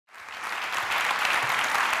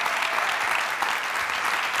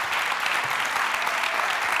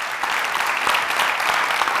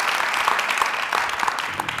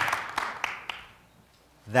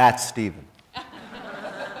That's Stephin.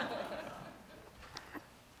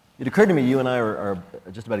 It occurred to me you and I are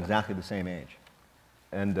just about exactly the same age.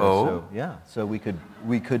 And so we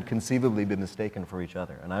could conceivably be mistaken for each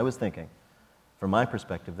other. And I was thinking, from my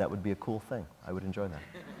perspective, that would be a cool thing. I would enjoy that.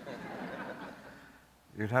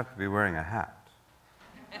 You'd have to be wearing a hat.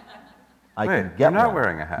 You're not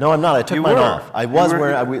wearing a hat. No, I'm not. I took mine off. I was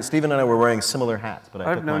wearing. Stephen and I were wearing similar hats, but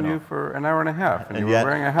I took mine off. I've known you for an hour and a half, and you were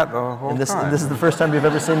wearing a hat the whole time. And this is the first time you've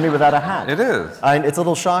ever seen me without a hat. It is. It's a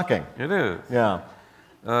little shocking. It is. Yeah.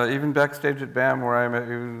 Even backstage at BAM, where I met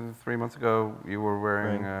you 3 months ago, you were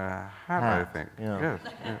wearing a hat, I think. Yeah. Yes.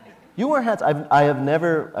 Yeah. You wear hats. I have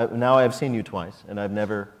never. Now I've seen you twice, and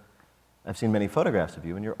I've seen many photographs of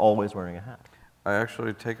you, and you're always wearing a hat. I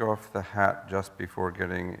actually take off the hat just before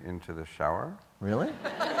getting into the shower. Really?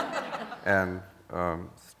 And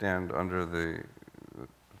stand under the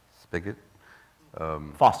spigot.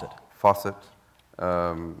 Faucet.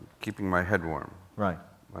 Keeping my head warm. Right.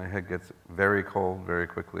 My head gets very cold very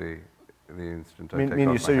quickly the instant I take off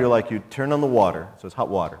my So hat. you're like, you turn on the water, so it's hot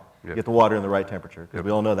water. Yep. You get the water in the right temperature, because we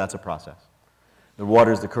all know that's a process. The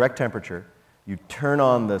water is the correct temperature. You turn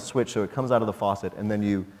on the switch so it comes out of the faucet, and then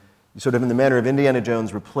you sort of in the manner of Indiana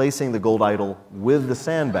Jones replacing the gold idol with the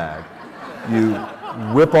sandbag, you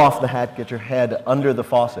whip off the hat, get your head under the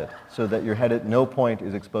faucet so that your head at no point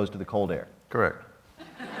is exposed to the cold air. Correct.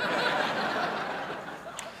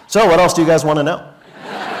 So what else do you guys want to know?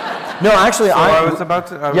 No, actually, I was about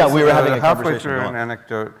to. We were having a halfway conversation. through an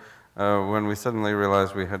anecdote when we suddenly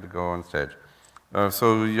realized we had to go on stage.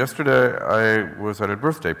 So yesterday I was at a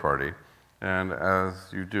birthday party, and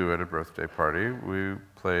as you do at a birthday party, we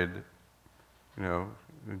played, a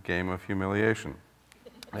game of humiliation,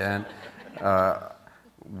 and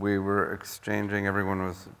we were exchanging. Everyone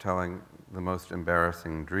was telling the most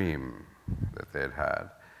embarrassing dream that they had had,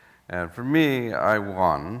 and for me, I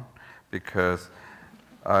won because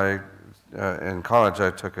in college,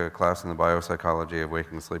 I took a class in the biopsychology of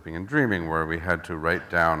waking, sleeping, and dreaming, where we had to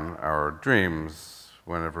write down our dreams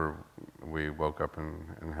whenever we woke up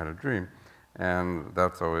and had a dream. And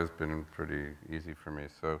that's always been pretty easy for me.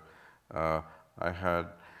 So I had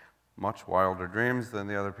much wilder dreams than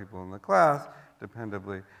the other people in the class,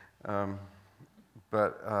 dependably.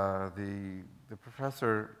 But the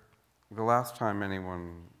professor, the last time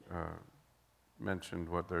anyone mentioned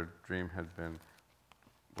what their dream had been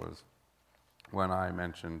was when I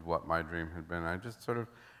mentioned what my dream had been. I just sort of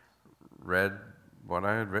read what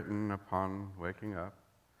I had written upon waking up.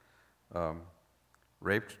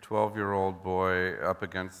 Raped 12-year-old boy up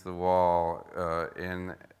against the wall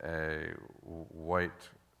in a white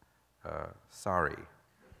sari.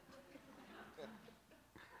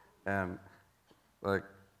 And, like,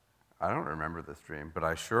 I don't remember this dream, but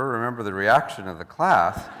I sure remember the reaction of the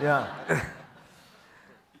class. Yeah.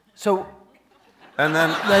 So... And then,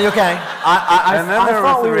 okay. I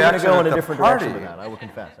thought we were going to go in a different party. direction with that. I will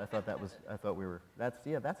confess. That's a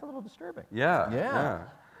little disturbing. Yeah.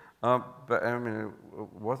 But I mean,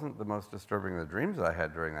 it wasn't the most disturbing of the dreams I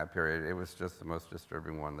had during that period. It was just the most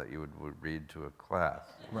disturbing one that you would read to a class.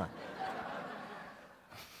 Right.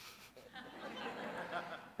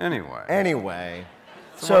 Anyway.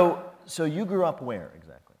 So you grew up where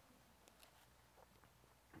exactly?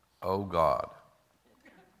 Oh God.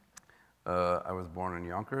 I was born in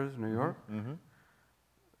Yonkers, New York. Mm-hmm.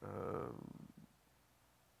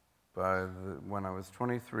 When I was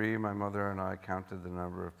 23, my mother and I counted the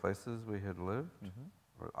number of places we had lived,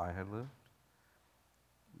 or I had lived,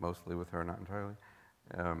 mostly with her, not entirely,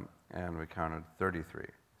 and we counted 33.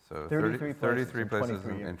 So 33 places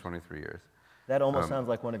in 23 years. That almost sounds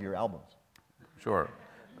like one of your albums. Sure.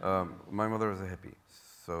 My mother was a hippie,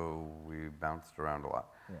 so we bounced around a lot.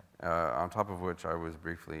 Yeah. On top of which, I was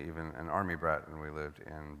briefly even an army brat, and we lived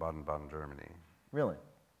in Baden-Baden, Germany. Really?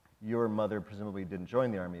 Your mother presumably didn't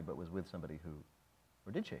join the army, but was with somebody who,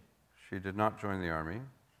 or did she? She did not join the army.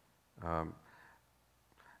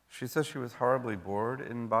 She says she was horribly bored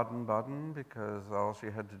in Baden-Baden because all she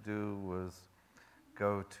had to do was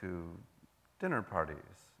go to dinner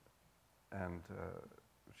parties. And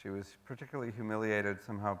she was particularly humiliated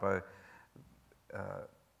somehow by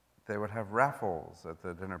they would have raffles at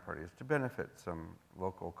the dinner parties to benefit some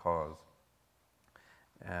local cause.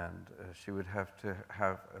 And she would have to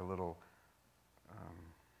have a little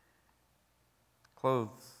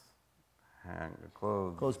clothespin.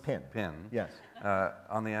 Yes.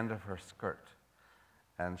 On the end of her skirt.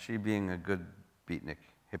 And she, being a good beatnik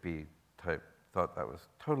hippie type, thought that was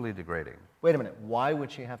totally degrading. Wait a minute. Why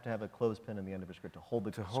would she have to have a clothespin on the end of her skirt to hold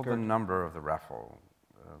the skirt? To hold the number of the raffle.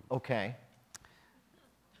 Okay.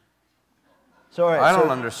 So, all right, I don't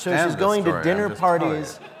so understand she's going this to story, dinner I'm just telling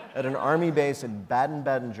parties you. at an army base in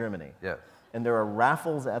Baden-Baden, Germany. Yes. And there are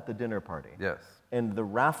raffles at the dinner party. Yes. And the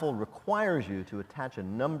raffle requires you to attach a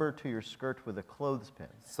number to your skirt with a clothespin.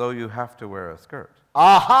 So you have to wear a skirt.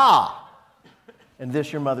 Aha! And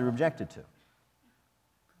this your mother objected to.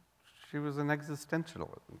 She was an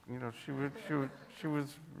existentialist. You know, she was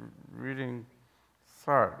reading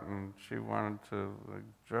Sartre, and she wanted to like,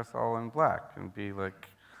 dress all in black and be like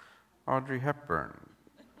Audrey Hepburn,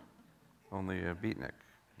 only a beatnik,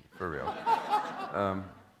 for real.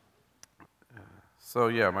 So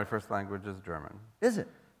yeah, my first language is German. Is it?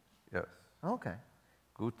 Yes. Okay.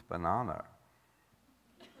 Gut banana.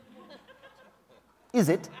 Is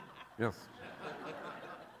it? Yes.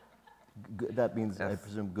 That means, Yes. I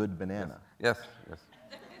presume, good banana. Yes. Yes.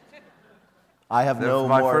 I have That no was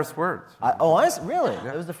my more... first words. Really? Yeah.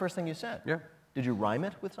 That was the first thing you said? Yeah. Did you rhyme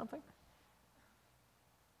it with something?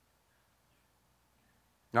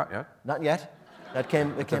 Not yet. Not yet. That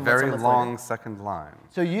came. It's a some very months long later. second line.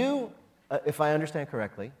 So you, if I understand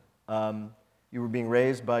correctly, you were being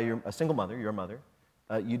raised by a single mother, your mother.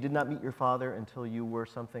 You did not meet your father until you were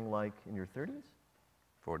something like in your 30s?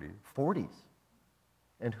 40. 40s.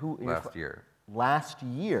 And who? Last year. Last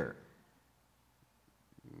year.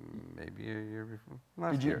 Maybe a year before.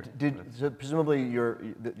 Last year. So presumably your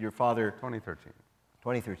father. 2013.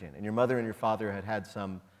 2013, and your mother and your father had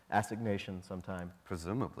some assignation sometime.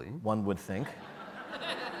 Presumably. One would think.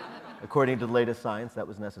 According to the latest science, that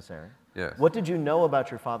was necessary. Yes. What did you know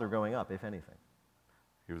about your father growing up, if anything?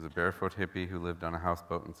 He was a barefoot hippie who lived on a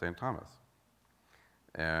houseboat in St. Thomas.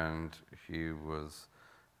 And he was,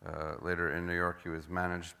 later in New York, he was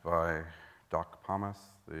managed by Doc Pomus,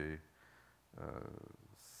 the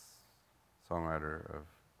songwriter of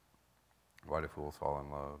Why Do Fools Fall in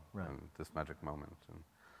Love, Right. and This Magic Moment,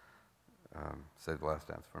 and Save the Last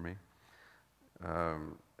Dance for Me.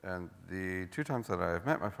 And the two times that I have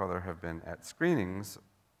met my father have been at screenings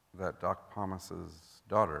that Doc Pomus's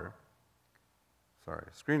daughter,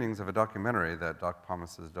 screenings of a documentary that Doc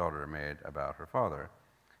Pomus's daughter made about her father,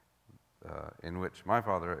 in which my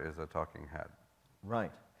father is a talking head.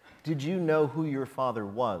 Right. Did you know who your father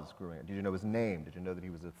was growing up? Did you know his name? Did you know that he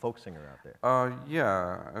was a folk singer out there?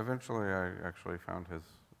 Yeah, eventually I actually found his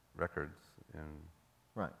records in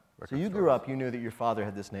Right. So record you stores. grew up, you knew that your father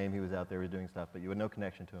had this name, he was out there, he was doing stuff, but you had no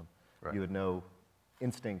connection to him. Right. You had no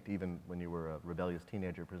instinct, even when you were a rebellious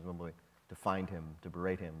teenager, presumably, to find him, to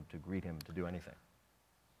berate him, to greet him, to do anything.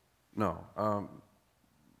 No.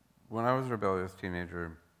 When I was a rebellious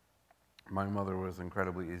teenager, my mother was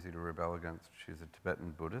incredibly easy to rebel against. She's a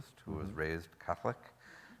Tibetan Buddhist who was raised Catholic,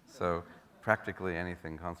 so practically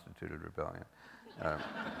anything constituted rebellion.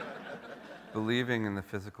 Believing in the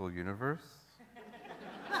physical universe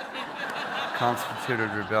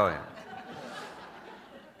constituted rebellion.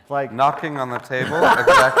 It's like, Knocking on the table,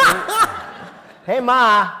 exactly. hey,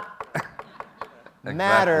 Ma! Exactly.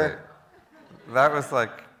 Matter. That was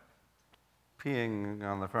like peeing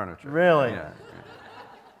on the furniture. Really? Yeah.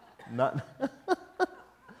 Not,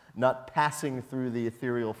 not passing through the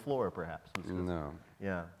ethereal floor, perhaps. No.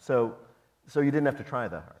 Yeah. So you didn't have to try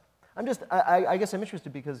that hard. I guess I'm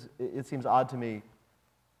interested because it seems odd to me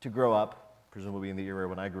to grow up, presumably in the era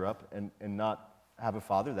when I grew up, and not have a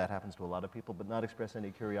father. That happens to a lot of people, but not express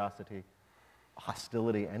any curiosity,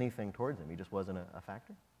 hostility, anything towards him. He just wasn't a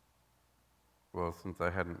factor. Well, since I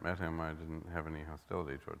hadn't met him, I didn't have any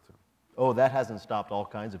hostility towards him. Oh, that hasn't stopped all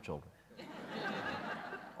kinds of children.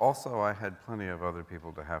 Also, I had plenty of other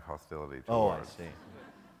people to have hostility Oh, towards. I see.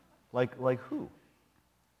 Like who?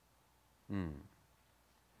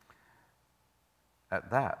 At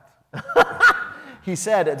that. He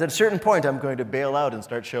said, at a certain point, I'm going to bail out and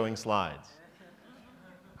start showing slides.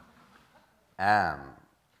 An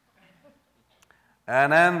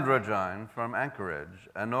androgyne from Anchorage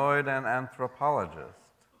annoyed an anthropologist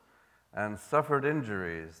and suffered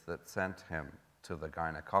injuries that sent him to the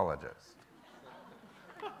gynecologist.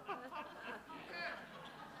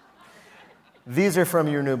 These are from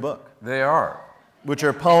your new book, They are. which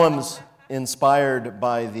are poems inspired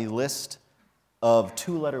by the list of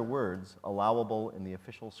two-letter words allowable in the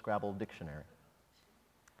official Scrabble dictionary.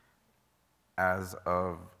 As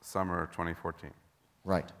of summer 2014.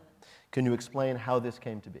 Right. Can you explain how this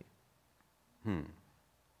came to be?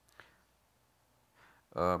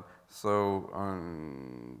 So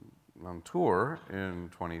on tour in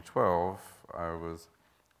 2012, I was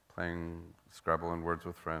playing Scrabble and Words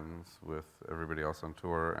with Friends with everybody else on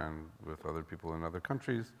tour and with other people in other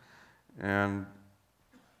countries, and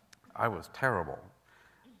I was terrible.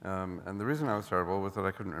 And the reason I was terrible was that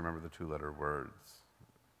I couldn't remember the two-letter words.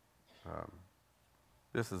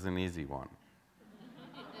 This is an easy one.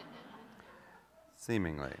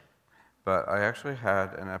 seemingly. But I actually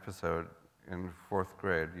had an episode in 4th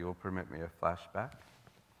grade. You'll permit me a flashback?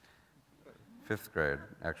 5th grade,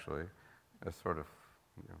 actually, a sort of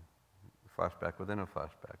flashback within a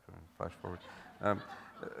flashback, flash forward.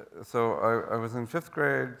 So I was in 5th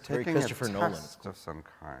grade taking a test of some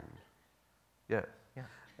kind. Yes.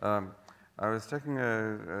 Yeah. I was taking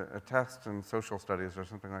a test in social studies or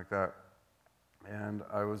something like that, and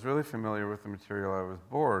I was really familiar with the material. I was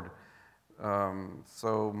bored.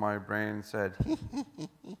 So my brain said,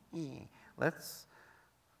 let's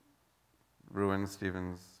ruin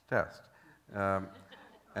Stephen's test.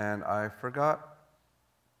 And I forgot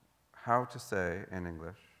how to say in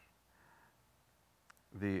English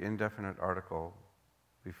the indefinite article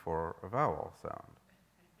before a vowel sound.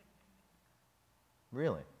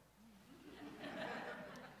 Really?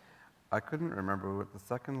 I couldn't remember what the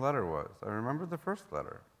second letter was. I remembered the first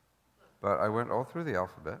letter. But I went all through the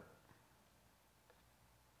alphabet,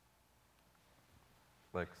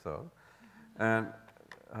 like so, and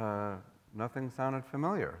nothing sounded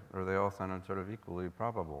familiar, or they all sounded sort of equally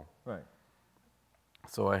probable. Right.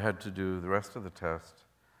 So I had to do the rest of the test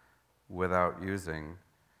without using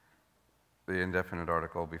the indefinite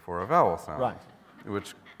article before a vowel sound, Right.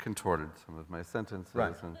 which contorted some of my sentences.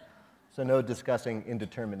 Right. And So no discussing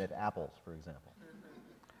indeterminate apples, for example.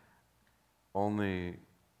 only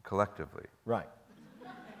collectively. Right.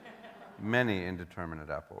 Many indeterminate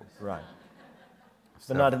apples. Right.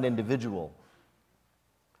 So But not an individual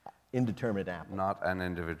indeterminate apple. not an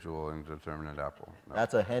individual indeterminate apple. No.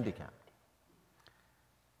 That's a handicap.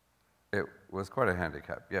 It was quite a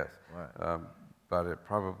handicap, yes. Right. But it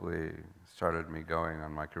probably started me going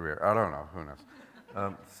on my career. I don't know, who knows.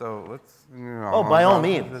 So let's, Oh, by all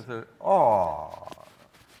means.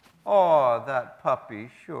 Oh, that puppy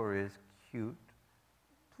sure is cute.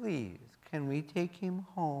 Please, can we take him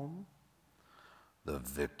home? The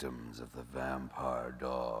victims of the vampire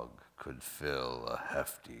dog could fill a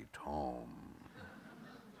hefty tome.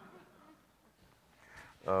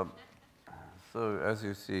 So as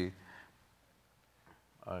you see,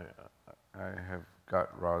 I have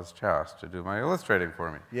got Roz Chast to do my illustrating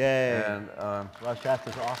for me. Yay. And Roz Chast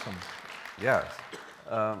is awesome. yes.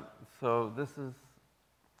 So this is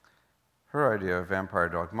her idea of vampire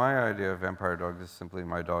dog. My idea of vampire dog is simply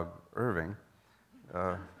my dog Irving,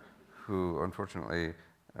 who unfortunately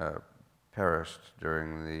perished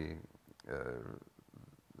during the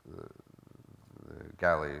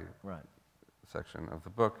galley Right. section of the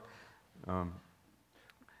book.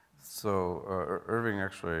 So Irving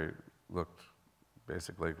actually looked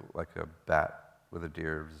basically like a bat with a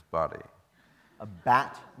deer's body. A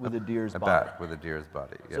bat with a deer's body. A bat with a deer's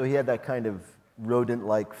body, yeah. So he had that kind of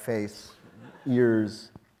rodent-like face,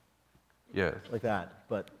 ears, Yes, like that,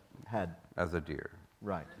 but had, as a deer,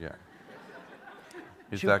 right. yeah.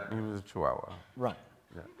 He Chu- was a Chihuahua, Right.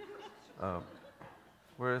 yeah.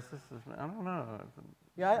 Whereas this is, I don't know.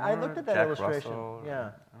 Yeah, I more looked at that Jack illustration. Russell or-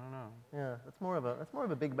 Yeah. I don't know. Yeah, that's more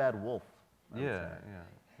of a big bad wolf. I would Yeah, say. yeah.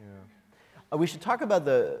 Yeah. We should talk about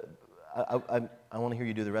the. I want to hear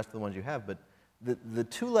you do the rest of the ones you have, but the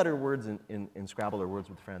two-letter words in Scrabble or Words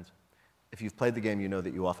with Friends. If you've played the game, you know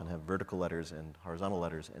that you often have vertical letters and horizontal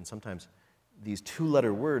letters, and sometimes these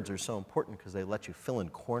two-letter words are so important because they let you fill in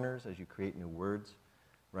corners as you create new words,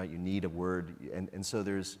 right? You need a word, and so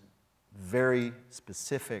there's very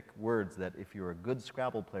specific words that if you're a good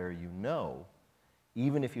Scrabble player, you know,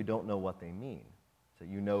 even if you don't know what they mean. So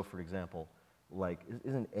you know, for example, like,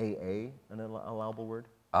 isn't AA an allowable word?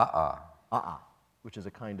 Which is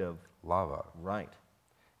a kind of... Lava. Right.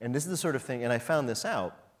 And this is the sort of thing, and I found this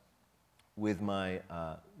out with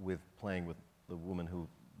with playing with the woman who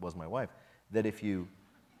was my wife, that if you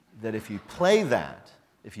play that,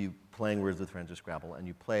 if you playing Words with Friends or Scrabble, and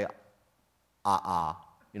you play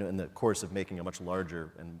in the course of making a much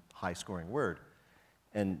larger and high-scoring word,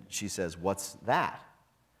 and she says, "What's that?"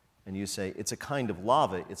 And you say, "It's a kind of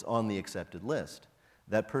lava, it's on the accepted list."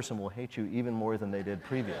 That person will hate you even more than they did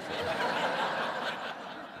previously.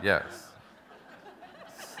 Yes.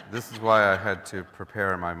 This is why I had to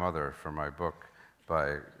prepare my mother for my book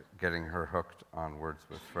by getting her hooked on Words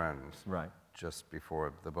with Friends Right. just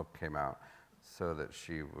before the book came out, so that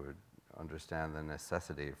she would understand the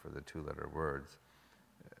necessity for the two-letter words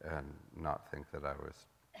and not think that I was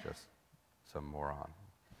just some moron.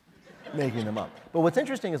 Making them up. But what's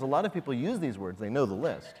interesting is a lot of people use these words, they know the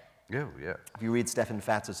list. Yeah, yeah. If you read Stephin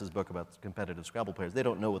Merritt's book about competitive Scrabble players, they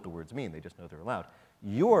don't know what the words mean, they just know they're allowed.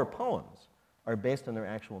 Your poems are based on their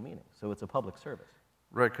actual meaning, so it's a public service.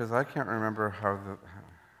 Right, because I can't remember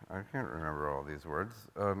I can't remember all these words.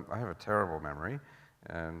 I have a terrible memory,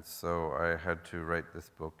 and so I had to write this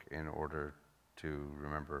book in order to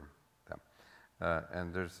remember them.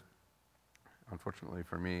 And there's, unfortunately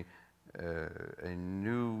for me, a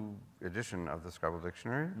new edition of the Scrabble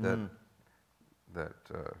dictionary that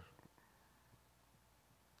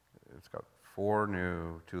it's got 4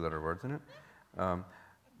 new 2-letter words in it,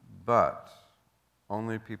 but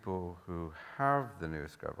only people who have the new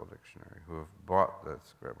Scrabble dictionary, who have bought the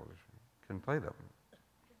Scrabble dictionary, can play them.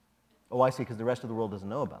 Oh, I see, because the rest of the world doesn't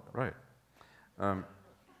know about them. Right.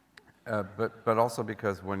 But also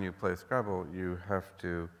because when you play Scrabble, you have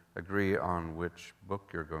to agree on which book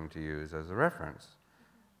you're going to use as a reference,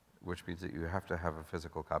 which means that you have to have a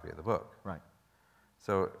physical copy of the book. Right.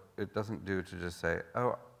 So it doesn't do to just say,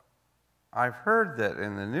 oh, I've heard that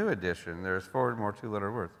in the new edition there's 4 more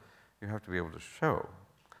 2-letter words. You have to be able to show.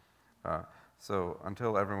 So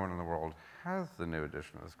until everyone in the world has the new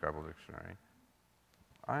edition of the Scrabble dictionary,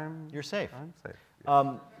 You're safe. I'm safe.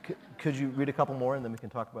 Yeah. Could you read a couple more, and then we can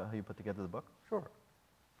talk about how you put together the book? Sure.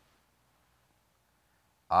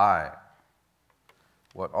 I.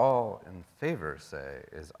 What all in favor say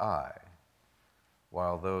is I,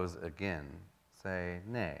 while those again say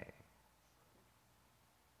nay.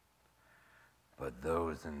 But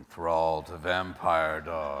those enthralled to vampire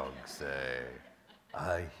dogs say,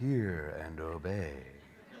 I hear and obey.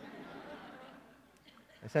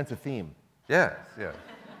 I sense a theme. Yes, yes.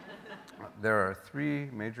 There are 3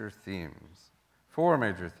 major themes, 4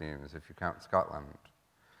 major themes if you count Scotland.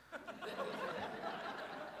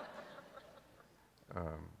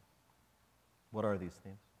 What are these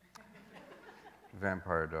themes?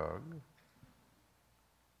 Vampire dog,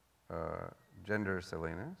 gender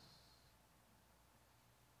silliness.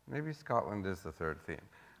 Maybe Scotland is the 3rd theme.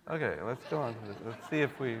 Okay, let's go on to this. Let's see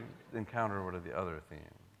if we encounter what are the other themes.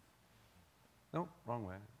 Nope, wrong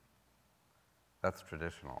way. That's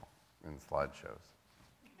traditional in slideshows.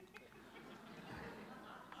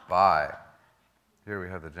 Bi. Here we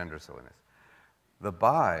have the gender silliness. The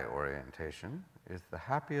bi orientation is the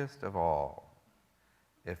happiest of all.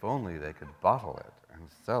 If only they could bottle it and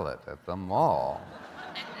sell it at the mall.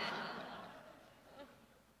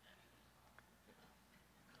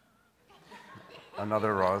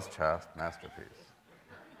 Another Roz Chast masterpiece.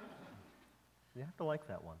 You have to like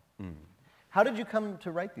that one. How did you come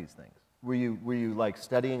to write these things? Were you like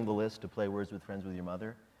studying the list to play Words with Friends with your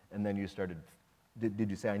mother, and then you started,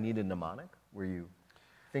 did you say, I need a mnemonic? Were you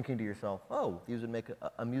thinking to yourself, oh, these would make an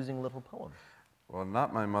amusing little poem? Well,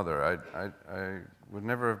 not my mother. I would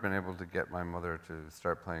never have been able to get my mother to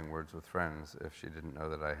start playing Words with Friends if she didn't know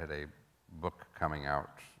that I had a book coming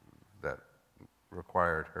out that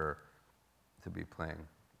required her to be playing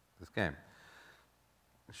this game.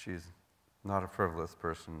 She's not a frivolous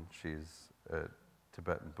person. She's a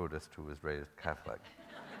Tibetan Buddhist who was raised Catholic.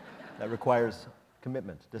 That requires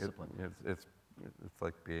commitment, discipline. It's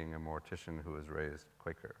like being a mortician who was raised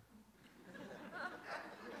Quaker.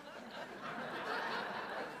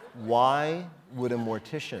 Why would a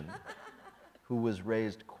mortician who was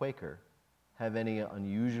raised Quaker have any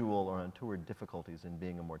unusual or untoward difficulties in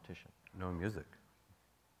being a mortician? No music.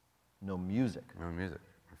 No music? No music.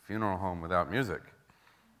 A funeral home without music.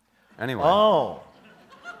 Anyway. Oh!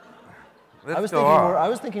 I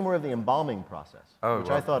was thinking more of the embalming process, which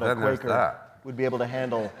I thought a Quaker would be able to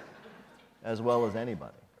handle as well as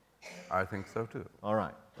anybody. I think so too. All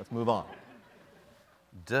right, let's move on.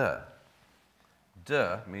 De.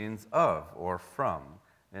 De means of or from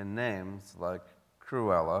in names like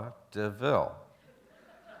Cruella de Vil.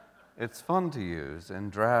 It's fun to use in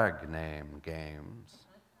drag name games,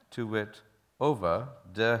 to wit, Ova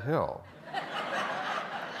de Hill.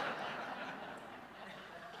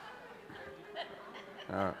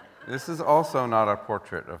 This is also not a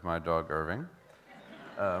portrait of my dog Irving.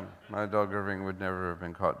 My dog Irving would never have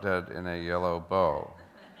been caught dead in a yellow bow.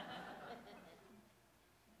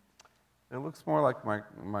 It looks more like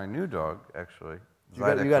my new dog, actually. You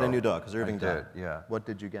got a new dog, because Irving died. Yeah. What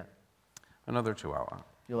did you get? Another Chihuahua.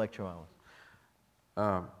 You like Chihuahuas?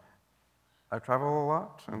 I travel a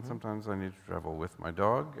lot, and sometimes I need to travel with my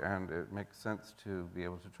dog, and it makes sense to be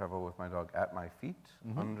able to travel with my dog at my feet,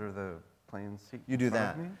 under the plane seat. You do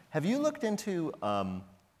that. Have you looked into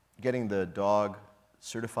getting the dog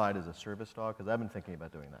certified as a service dog? Because I've been thinking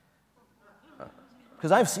about doing that.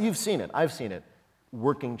 Because you've seen it. I've seen it.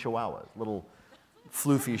 Working Chihuahuas, little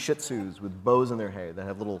floofy Shih Tzus with bows in their hair that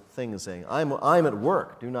have little things saying, I'm at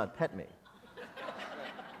work, do not pet me.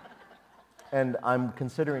 And I'm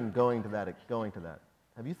considering going to that.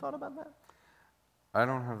 Have you thought about that? I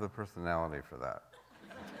don't have the personality for that.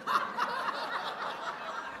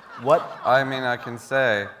 What? I mean, I can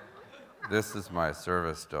say, this is my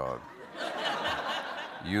service dog.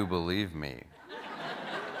 You believe me.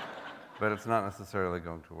 but it's not necessarily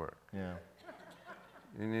going to work. Yeah.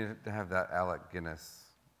 You need to have that Alec Guinness.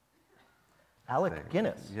 Alec thing.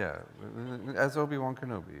 Guinness? Yeah, as Obi-Wan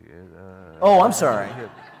Kenobi. Oh, I'm sorry.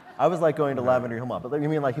 I was like going to Lavender Hill Mob, but you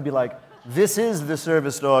mean like he'd be like, "This is the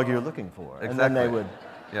service dog you're looking for," Exactly. and then they would.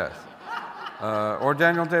 Yes. Or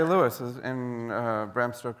Daniel Day-Lewis in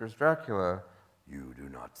Bram Stoker's Dracula. You do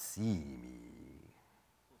not see me.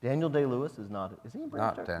 Daniel Day-Lewis is not. Is he in Bram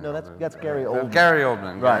Not Stoker? Daniel. No, that's Gary Oldman. Gary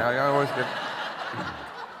Oldman. Right.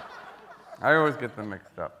 I always get them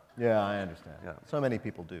mixed up. Yeah, I understand. Yeah. So many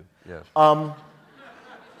people do. Yes.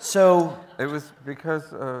 So It was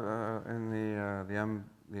because in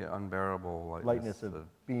the unbearable lightness of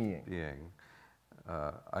being.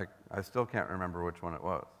 I still can't remember which one it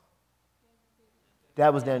was.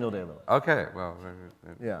 That was Daniel Day-Lewis. Okay, well.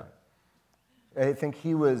 Yeah. I think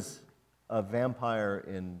he was a vampire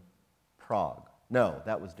in Prague. No,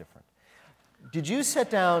 that was different. Did you sit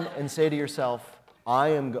down and say to yourself, I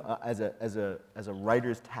am, as a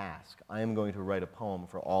writer's task, I am going to write a poem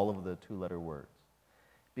for all of the two-letter words?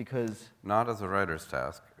 Because... Not as a writer's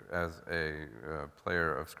task, as a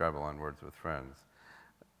player of Scrabble on Words with Friends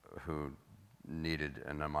who needed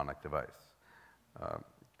a mnemonic device.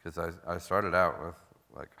 Because I started out with,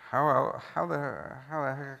 like, how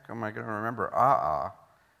the heck am I going to remember ah?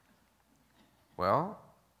 Well,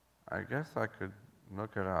 I guess I could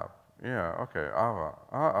look it up. Yeah, okay,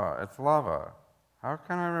 ava, it's lava. How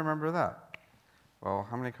can I remember that? Well,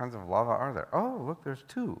 how many kinds of lava are there? Oh, look, there's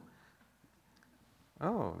 2.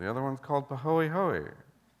 Oh, the other one's called Pahoe Hoe.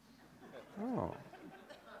 Oh,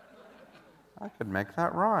 I could make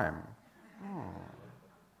that rhyme.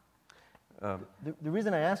 Oh. The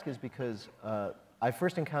reason I ask is because I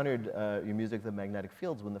first encountered your music, The Magnetic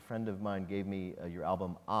Fields, when the friend of mine gave me your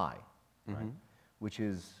album, I, right? Which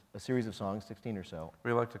is a series of songs, 16 or so.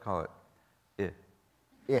 We like to call it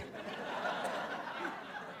Yeah.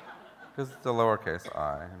 because it's a lowercase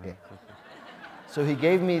I. Yeah. So he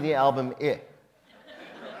gave me the album, I.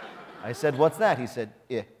 I said, "What's that?" He said,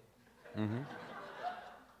 I.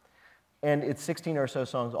 And it's 16 or so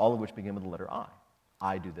songs, all of which begin with the letter I.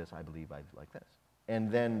 I do this, I believe, I like this.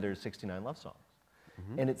 And then there's 69 love songs.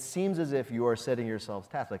 And it seems as if you are setting yourselves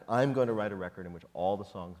tasks, like, I'm going to write a record in which all the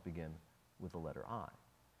songs begin with the letter I.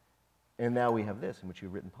 And now we have this, in which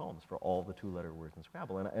you've written poems for all the two-letter words in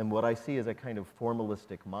Scrabble. And what I see is a kind of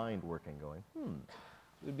formalistic mind working, going,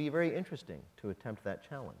 it would be very interesting to attempt that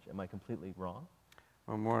challenge. Am I completely wrong?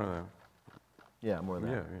 Well, more than Yeah, more than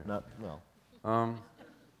that. Yeah. Not, well.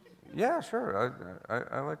 yeah, sure.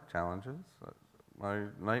 I like challenges. My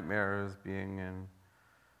nightmare is being in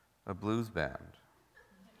a blues band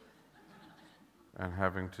and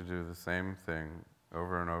having to do the same thing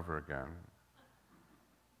over and over again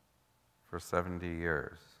for 70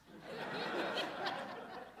 years.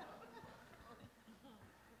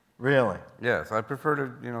 Really? Yes, I prefer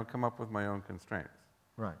to, come up with my own constraints.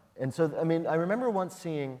 Right. And so, I mean, I remember once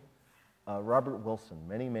seeing Robert Wilson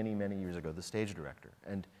many, many, many years ago, the stage director,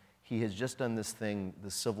 and he has just done this thing,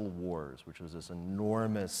 The Civil Wars, which was this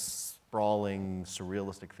enormous, sprawling,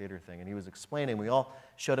 surrealistic theater thing, and he was explaining, we all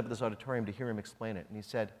showed up at this auditorium to hear him explain it, and he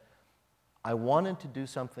said, I wanted to do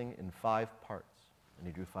something in 5 parts, and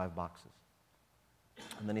he drew 5 boxes.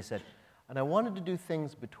 And then he said, and I wanted to do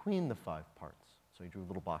things between the 5 parts, so he drew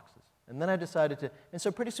little boxes. And then I decided to, and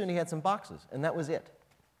so pretty soon he had some boxes, and that was it.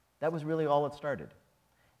 That was really all it started.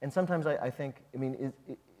 And sometimes I think, I mean,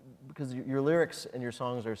 because your lyrics and your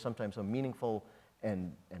songs are sometimes so meaningful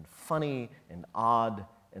and funny and odd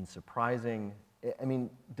and surprising. I mean,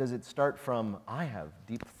 does it start from, I have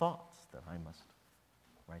deep thoughts that I must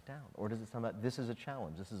write down? Or does it sound about, this is a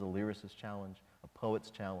challenge, this is a lyricist's challenge, a poet's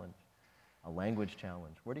challenge, a language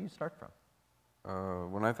challenge? Where do you start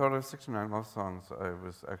from? When I thought of 69 love songs, I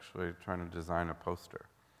was actually trying to design a poster.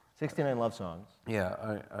 69 love songs.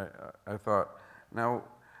 Yeah, I thought, now,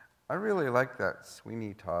 I really like that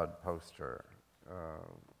Sweeney Todd poster.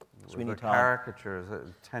 Sweeney with the Todd.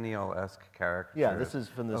 Caricatures, Tenniel-esque caricatures. Yeah, this is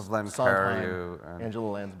from this of Len Sondheim, Cariou and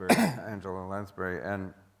Angela Lansbury. Angela Lansbury,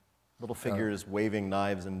 and Little figures waving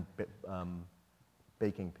knives and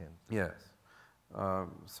baking pins. yes.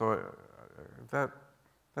 So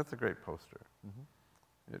that's a great poster.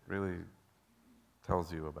 It really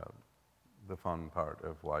tells you about the fun part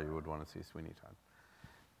of why you would want to see Sweeney Todd,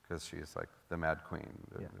 because she's like the Mad Queen.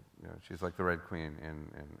 She's like the Red Queen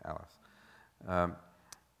in Alice.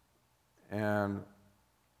 And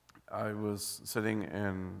I was sitting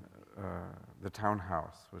in the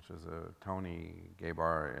Townhouse, which is a Tony gay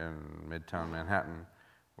bar in Midtown Manhattan,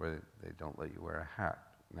 where they don't let you wear a hat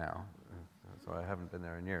now, so I haven't been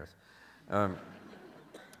there in years.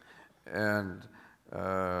 And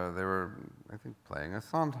they were, I think, playing a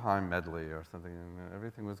Sondheim medley or something, and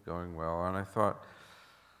everything was going well. And I thought,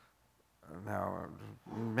 now,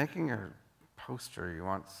 making a poster, you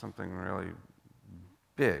want something really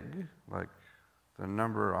big, like the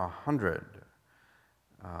number 100.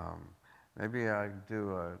 Maybe I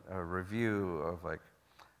do a review of like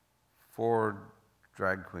 4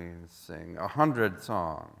 drag queens sing 100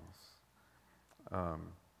 songs.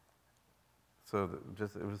 So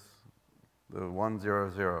it was the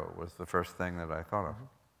 100 was the first thing that I thought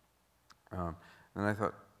of. And I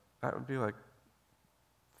thought that would be like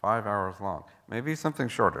 5 hours long, maybe something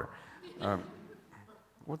shorter.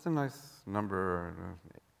 What's a nice number?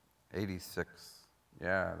 86.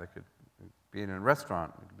 Yeah, they could be in a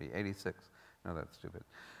restaurant. It could be 86. No, that's stupid.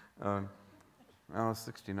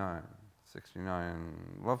 69. 69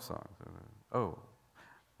 love songs. Oh,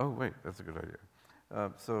 wait, that's a good idea.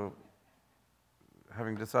 So,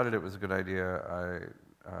 having decided it was a good idea, I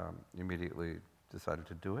immediately decided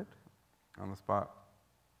to do it on the spot.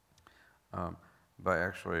 But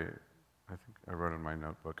actually, I think I wrote in my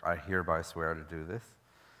notebook, I hereby swear to do this.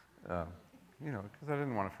 Because I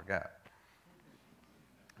didn't want to forget.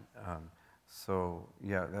 So,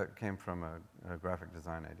 yeah, that came from a graphic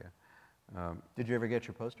design idea. Did you ever get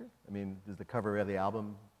your poster? I mean, does the cover of the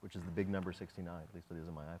album, which is the big number 69, at least it is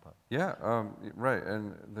on my iPod? Yeah, right.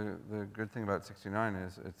 And the good thing about 69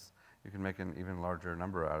 is you can make an even larger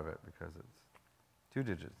number out of it because it's 2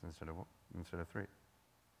 digits instead of 3.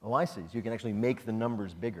 Oh, I see. So you can actually make the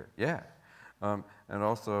numbers bigger. Yeah. And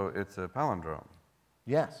also, it's a palindrome.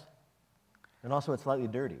 Yes. And also, it's slightly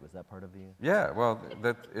dirty. Was that part of the... Yeah, well,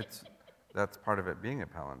 that's part of it being a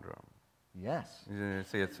palindrome. Yes. You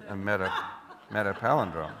see, it's a meta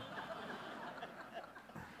palindrome.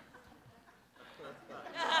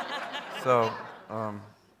 So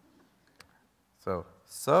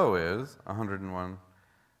is 101,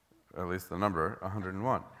 at least the number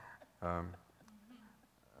 101,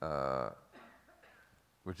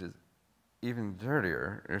 which is even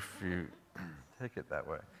dirtier if you take it that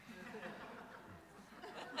way.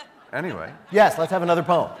 Anyway. Yes, let's have another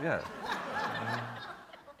poem. Yeah.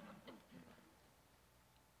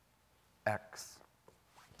 X.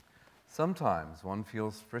 Sometimes one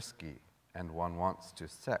feels frisky and one wants to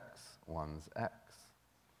sex one's ex.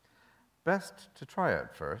 Best to try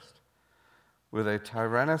it first with a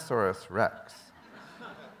Tyrannosaurus Rex.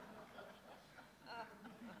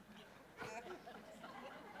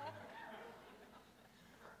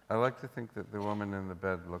 I like to think that the woman in the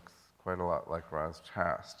bed looks quite a lot like Roz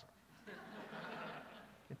Chast.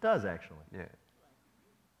 It does, actually. Yeah.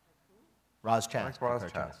 Roz Chast. Like Roz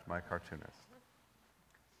Chast, my cartoonist.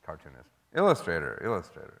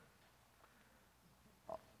 Illustrator.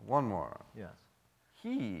 One more. Yes.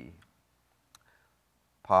 He.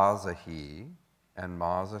 Pa's a he, and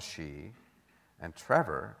Ma's a she, and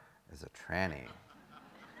Trevor is a tranny.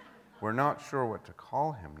 We're not sure what to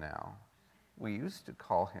call him now. We used to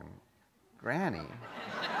call him Granny.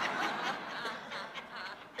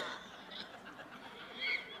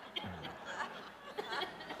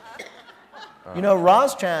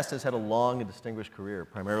 Roz Chast has had a long and distinguished career,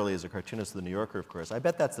 primarily as a cartoonist of The New Yorker, of course. I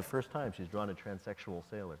bet that's the first time she's drawn a transsexual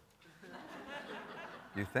sailor.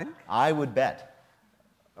 You think? I would bet.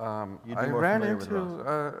 I ran into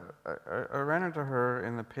her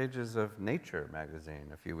in the pages of Nature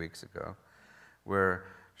magazine a few weeks ago, where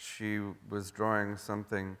she was drawing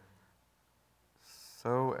something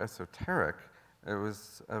so esoteric. It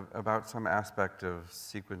was about some aspect of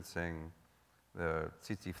sequencing the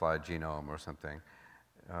tsetse fly genome or something.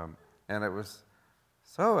 And it was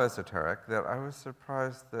so esoteric that I was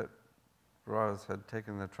surprised that Roz had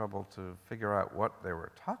taken the trouble to figure out what they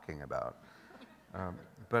were talking about.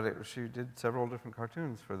 But she did several different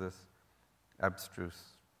cartoons for this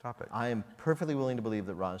abstruse topic. I am perfectly willing to believe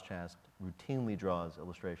that Roz Chast routinely draws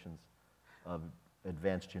illustrations of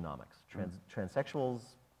advanced genomics.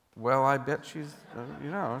 Transsexuals. Well, I bet she's,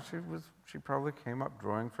 she probably came up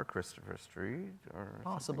drawing for Christopher Street or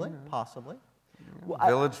Possibly. Well,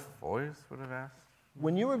 Village Voice would have asked.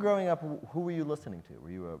 When you were growing up, who were you listening to?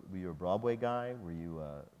 Were you a Broadway guy? Were you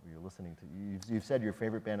listening to? You've said your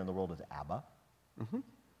favorite band in the world is ABBA. Mm-hmm.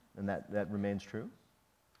 And that remains true?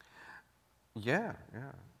 Yeah.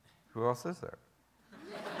 Who else is there?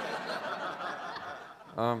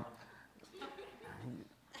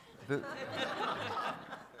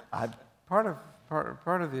 Part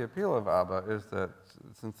of the appeal of ABBA is that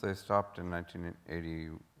since they stopped in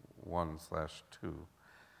 1981/2,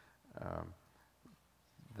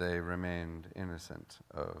 they remained innocent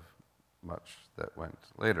of much that went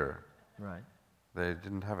later. Right. They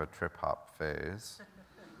didn't have a trip-hop phase.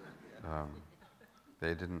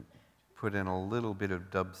 They didn't put in a little bit of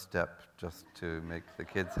dubstep just to make the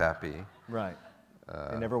kids happy. Right.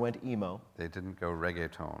 They never went emo. They didn't go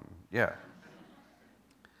reggaeton. Yeah.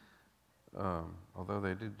 Although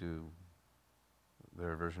they did do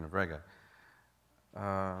their version of reggae.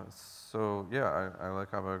 So yeah, I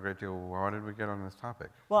like ABBA a great deal. How did we get on this topic?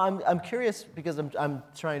 Well, I'm curious because I'm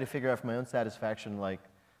trying to figure out for my own satisfaction, like,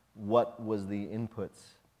 what was the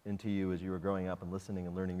inputs into you as you were growing up and listening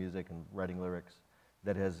and learning music and writing lyrics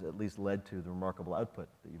that has at least led to the remarkable output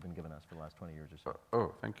that you've been giving us for the last 20 years or so?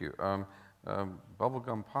 Oh, thank you.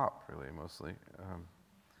 Bubblegum pop, really, mostly.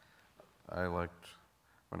 I liked,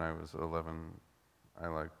 when I was 11, I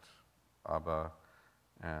liked ABBA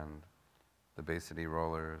and the Bay City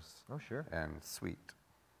Rollers. Oh, sure. And Sweet,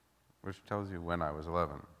 which tells you when I was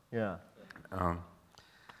 11. Yeah.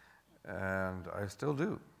 And I still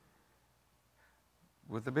do.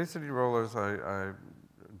 With the Bay City Rollers, I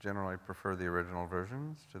generally prefer the original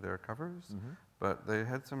versions to their covers, but they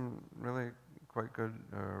had some really quite good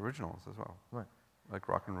originals as well. Right. Like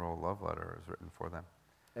Rock and Roll Love Letter is written for them.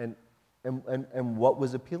 And what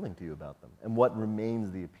was appealing to you about them? And what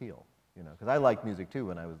remains the appeal? You know, because I liked music too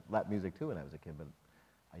when I was a kid, but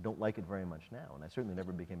I don't like it very much now, and I certainly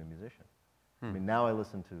never became a musician. I mean, now I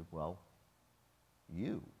listen to, well,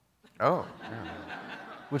 you. Oh, yeah.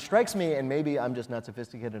 Which strikes me, and maybe I'm just not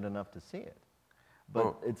sophisticated enough to see it.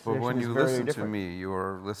 But but when you listen to me,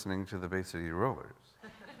 you're listening to the Bay City Rollers.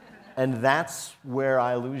 And that's where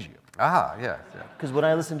I lose you. Ah, yes, yeah. Because when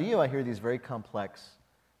I listen to you, I hear these very complex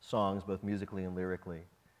songs, both musically and lyrically,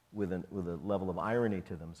 with a level of irony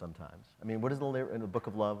to them sometimes. I mean, what is in the Book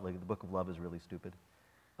of Love? Like, the Book of Love is really stupid.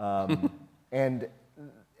 And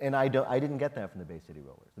I didn't get that from the Bay City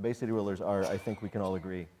Rollers. The Bay City Rollers are, I think we can all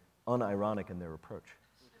agree, unironic in their approach.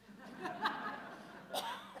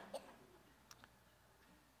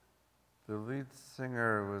 The lead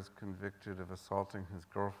singer was convicted of assaulting his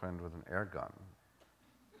girlfriend with an air gun.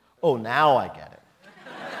 Oh, now I get it.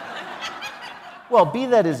 Well, be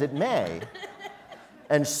that as it may,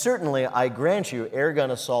 and certainly I grant you, air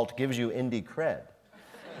gun assault gives you indie cred.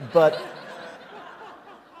 But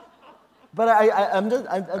I'm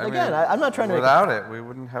not trying to. Without it, we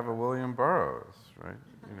wouldn't have a William Burroughs, right?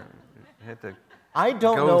 You know, you had to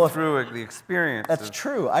go through the experience. That's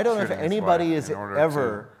true. I don't know if anybody has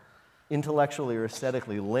ever intellectually or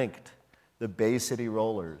aesthetically linked the Bay City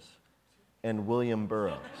Rollers and William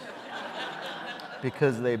Burroughs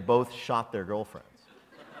because they both shot their girlfriends.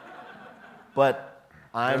 But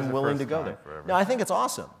I'm willing to go there. No, I think it's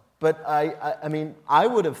awesome. But I mean, I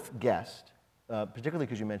would have guessed, particularly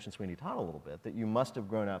because you mentioned Sweeney Todd a little bit, that you must have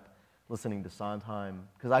grown up listening to Sondheim,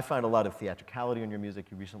 because I find a lot of theatricality in your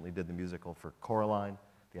music. You recently did the musical for Coraline,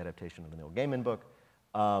 the adaptation of the Neil Gaiman book.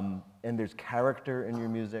 And there's character in your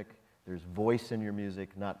music. There's voice in your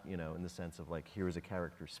music, not, you know, in the sense of like, here is a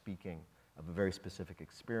character speaking of a very specific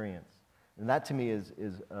experience. And that to me is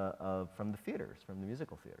from the theaters, from the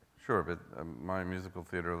musical theater. Sure, but my musical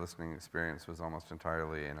theater listening experience was almost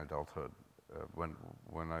entirely in adulthood. When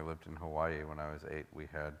I lived in Hawaii when I was 8, we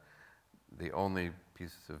had the only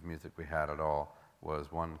piece of music we had at all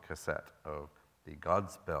was one cassette of the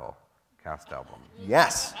Godspell cast album.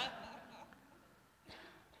 Yes!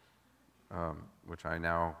 Which I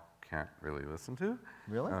now can't really listen to.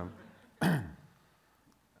 Really? I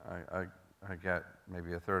get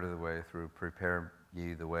maybe a third of the way through Prepare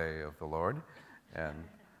Ye the Way of the Lord, and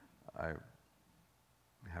I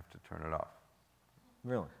have to turn it off.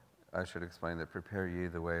 Really? I should explain that Prepare Ye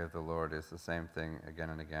the Way of the Lord is the same thing again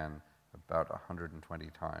and again, about 120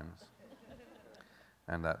 times.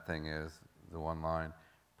 And that thing is the one line,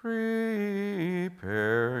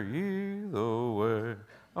 Prepare ye the way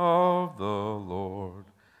of the Lord.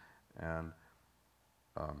 And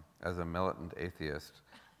as a militant atheist,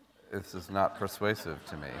 this is not persuasive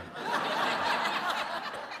to me.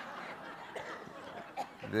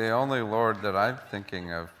 The only Lord that I'm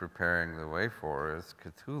thinking of preparing the way for is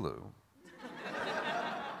Cthulhu.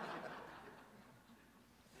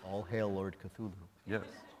 All hail Lord Cthulhu. Yes.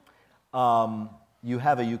 You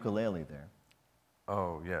have a ukulele there.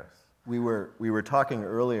 Oh, yes. We were talking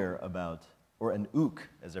earlier about, or an ook,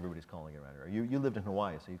 as everybody's calling it around here. You lived in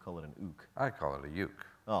Hawaii, so you call it an ook. I call it a uke.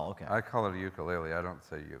 Oh, okay. I call it a ukulele. I don't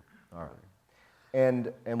say uke. All right.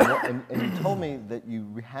 And you told me that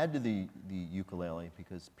you had the ukulele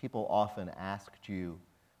because people often asked you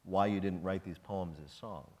why you didn't write these poems as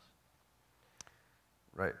songs.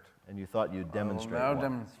 Right. And you thought you'd demonstrate. I'll now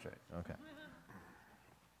demonstrate. Okay.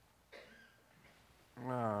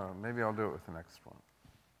 Maybe I'll do it with the next one.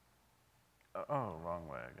 Oh, wrong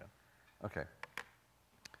way again. Okay.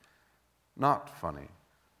 Not funny.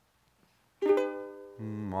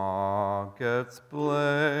 Ma gets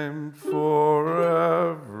blamed for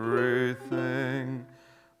everything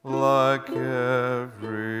like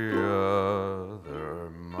every other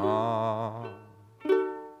ma.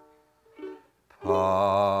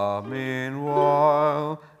 Pa,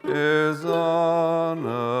 meanwhile, is on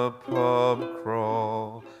a pub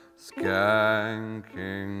crawl,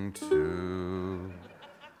 skanking to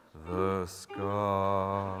the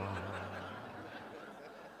sky.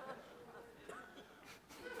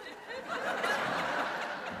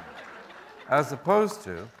 As opposed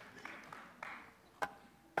to,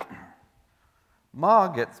 Ma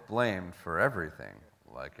gets blamed for everything,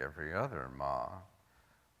 like every other Ma.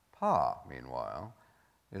 Pa, meanwhile,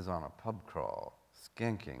 is on a pub crawl,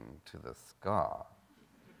 skanking to the ska.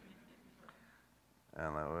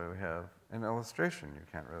 And that way we have an illustration. You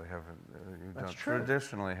can't really have, you That's don't true.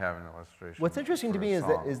 Traditionally have an illustration. What's interesting to me is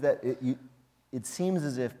that it seems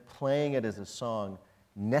as if playing it as a song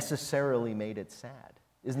necessarily made it sad.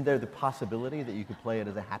 Isn't there the possibility that you could play it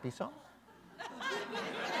as a happy song?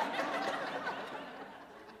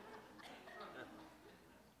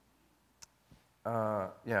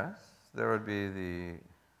 Yes, there would be the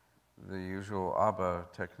usual ABBA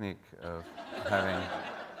technique of having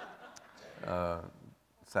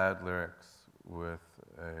sad lyrics with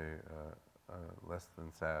a less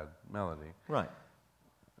than sad melody. Right.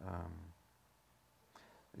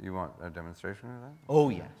 You want a demonstration of that? Oh,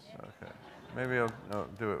 yes. Okay. Maybe I'll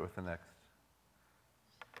do it with the next.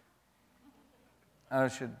 I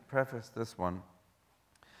should preface this one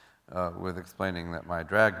with explaining that my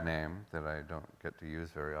drag name, that I don't get to use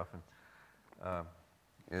very often,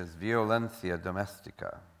 is Violencia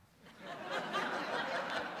Domestica.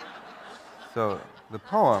 So the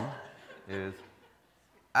poem is,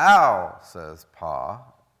 "Ow," says Pa,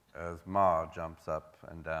 as Ma jumps up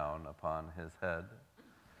and down upon his head.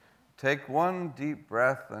 "Take one deep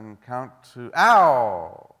breath and count to,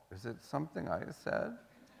 ow! Is it something I said?"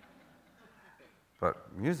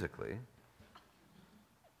 But musically,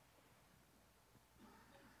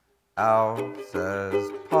 "Ow,"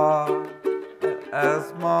 says Pa,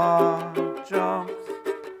 as Ma jumps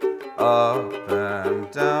up and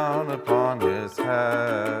down upon his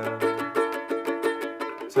head.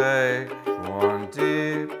 Take one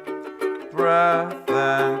deep breath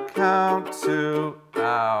and count to,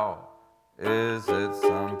 ow. Is it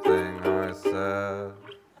something I said?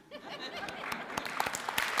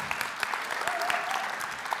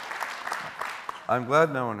 I'm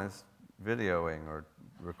glad no one is videoing or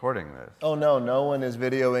recording this. Oh, no, no one is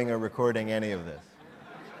videoing or recording any of this.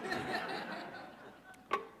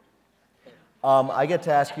 I get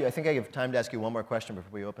to ask you, I think I have time to ask you one more question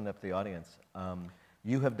before we open up the audience.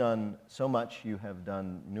 You have done so much. You have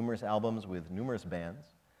done numerous albums with numerous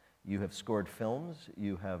bands. You have scored films.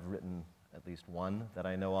 You have written at least one that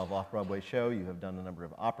I know of off-Broadway show. You have done a number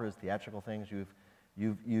of operas, theatrical things.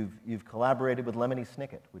 You've collaborated with Lemony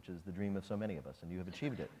Snicket, which is the dream of so many of us, and you have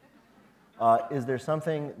achieved it. Is there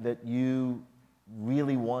something that you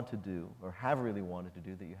really want to do, or have really wanted to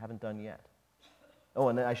do, that you haven't done yet? Oh,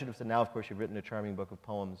 and then I should have said, now, of course, you've written a charming book of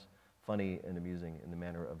poems, funny and amusing in the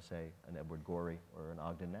manner of, say, an Edward Gorey or an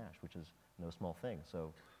Ogden Nash, which is no small thing.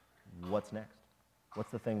 So what's next? What's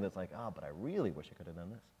the thing that's like, but I really wish I could have done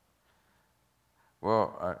this?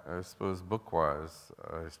 Well, I suppose book-wise,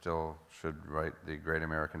 I still should write the Great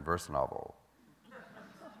American Verse novel.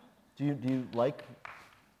 Do you like?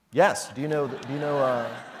 Yes. Do you know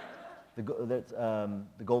the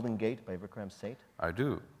Golden Gate by Vikram Seth? I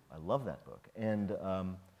do. I love that book, and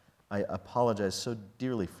I apologize so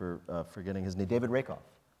dearly for forgetting his name. David Rakoff,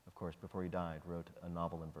 of course, before he died, wrote a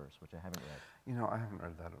novel in verse, which I haven't read. You know, I haven't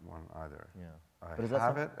read that one either. Yeah. I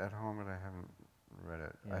have it at home, but I haven't read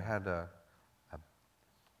it. Yeah. I had a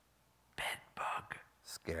bed bug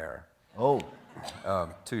scare. Oh.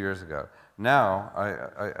 2 years ago. Now,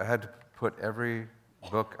 I had to put every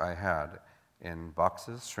book I had in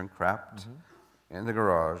boxes, shrink-wrapped, in the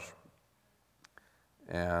garage,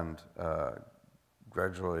 and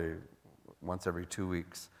gradually, once every 2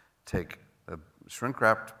 weeks, take a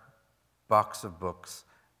shrink-wrapped box of books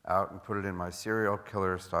out and put it in my serial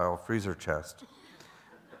killer-style freezer chest.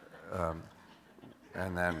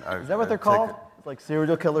 And then Is that what they're called? It's like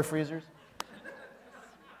serial killer freezers?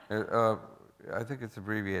 I think it's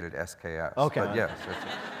abbreviated SKS. Okay. But yes,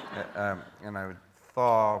 and I would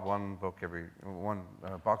thaw one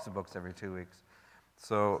box of books every 2 weeks.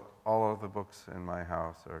 So all of the books in my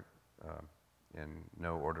house are in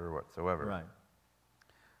no order whatsoever. Right.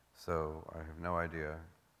 So I have no idea.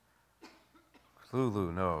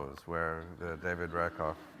 Lulu knows where the David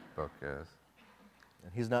Rakoff book is.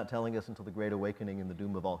 And he's not telling us until the Great Awakening and the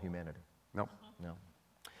doom of all humanity. Nope. No.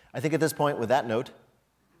 I think at this point, with that note,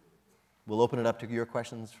 we'll open it up to your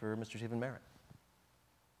questions for Mr. Stephin Merritt.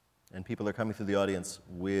 And people are coming through the audience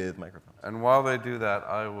with microphones. And while they do that,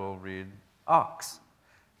 I will read Ox.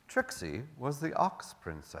 Trixie was the ox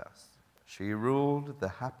princess. She ruled the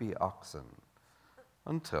happy oxen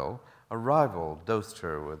until a rival dosed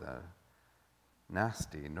her with a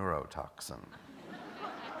nasty neurotoxin.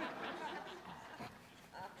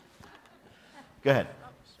 Go ahead.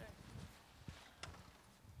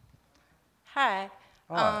 Hi.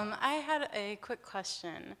 Hi. I had a quick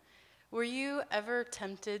question. Were you ever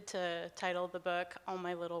tempted to title the book All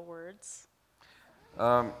My Little Words?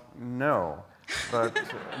 No, but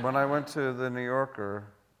when I went to the New Yorker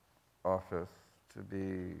office to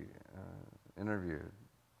be interviewed,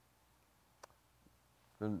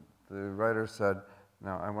 the writer said,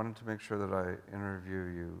 "Now, I wanted to make sure that I interview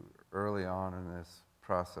you early on in this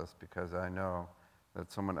process because I know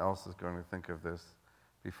that someone else is going to think of this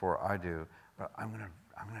before I do, but I'm gonna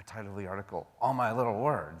title the article All My Little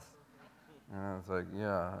Words." And I was like,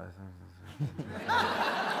 yeah.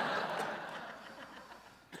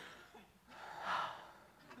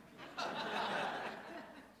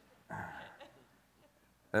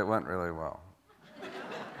 It went really well.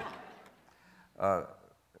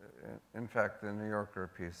 In fact, the New Yorker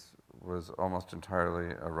piece was almost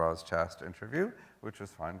entirely a Roz Chast interview, which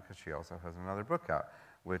was fine because she also has another book out,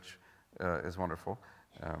 which is wonderful.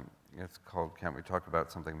 It's called Can't We Talk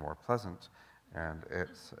About Something More Pleasant? And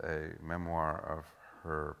it's a memoir of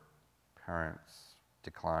her parents'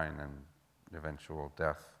 decline and eventual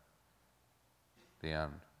death, the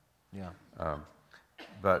end. Yeah.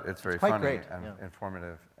 But it's very quite funny great, and yeah.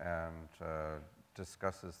 informative and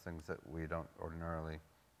discusses things that we don't ordinarily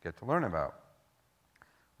get to learn about,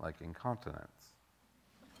 like incontinence.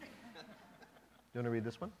 You want to read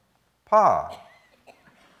this one? Pa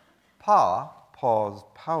paws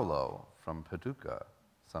Paolo from Paducah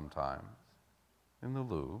sometimes in the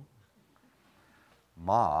loo.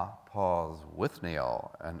 Ma paws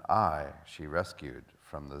Withnail and I she rescued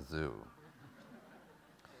from the zoo.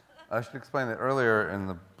 I should explain that earlier in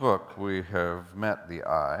the book we have met the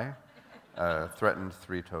eye, a threatened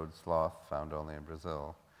three-toed sloth found only in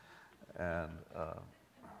Brazil. And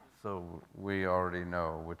so we already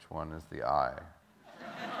know which one is the eye.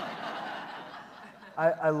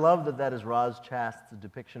 I love that that is Roz Chast's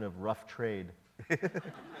depiction of rough trade.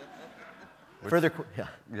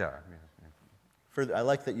 Yeah. Further, I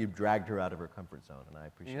like that you dragged her out of her comfort zone, and I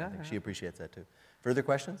think she appreciates that too. Further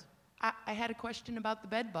questions? I had a question about the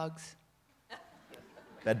bed bugs.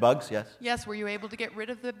 Bed bugs, yes? Yes, were you able to get rid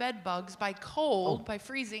of the bed bugs by cold, by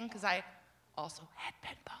freezing, because I also had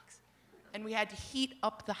bed bugs. And we had to heat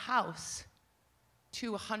up the house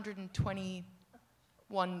to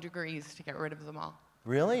 121 degrees to get rid of them all.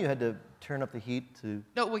 Really? You had to turn up the heat to...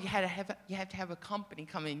 No, well, you have to have a company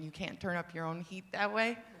come in. You can't turn up your own heat that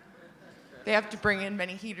way. They have to bring in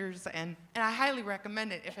many heaters, and I highly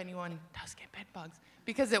recommend it if anyone does get bed bugs,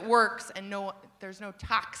 because it works and there's no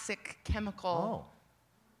toxic chemical. Oh.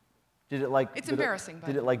 Did it like... It's embarrassing, but...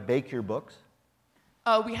 Did it like bake your books?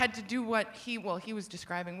 We had to do what he was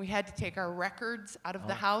describing. We had to take our records out of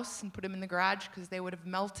the house and put them in the garage because they would have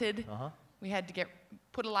melted. We had to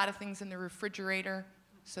put a lot of things in the refrigerator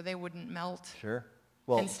so they wouldn't melt. Sure.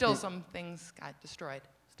 Well, and still some things got destroyed.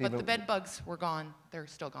 But the bed bugs were gone. They're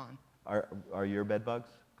still gone. Are your bed bugs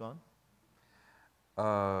gone?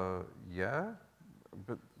 Yeah,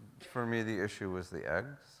 but for me the issue was the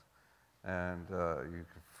eggs, and you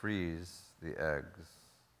could freeze the eggs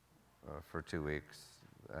for 2 weeks,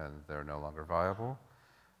 and they're no longer viable.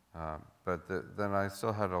 But then I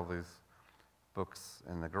still had all these books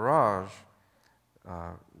in the garage,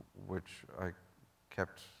 which I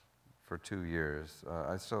kept for 2 years.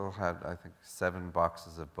 I still had, I think, 7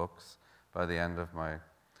 boxes of books by the end of my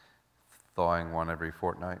thawing one every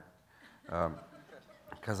fortnight.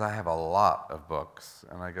 Because I have a lot of books,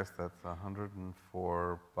 and I guess that's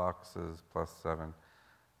 104 boxes plus 7.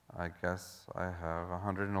 I guess I have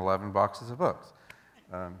 111 boxes of books,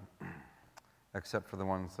 except for the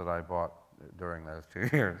ones that I bought during those 2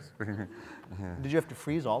 years. Did you have to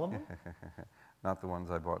freeze all of them? Not the ones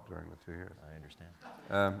I bought during the 2 years. I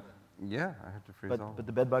understand. Yeah, I had to freeze all of them. But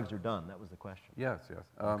the bed bugs are done. That was the question. Yes.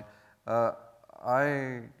 Okay.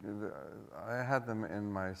 I had them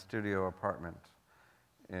in my studio apartment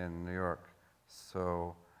in New York.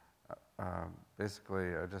 So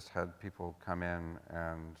basically, I just had people come in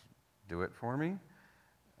and do it for me.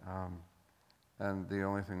 And the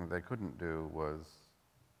only thing that they couldn't do was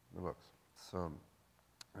the books. So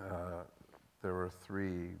there were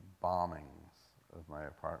 3 bombings of my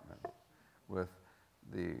apartment with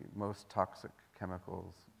the most toxic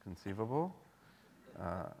chemicals conceivable.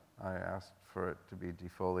 I asked for it to be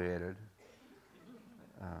defoliated,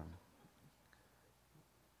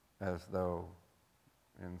 as though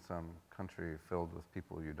in some country filled with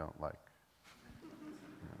people you don't like.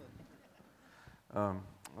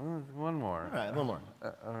 One more. All right, one more.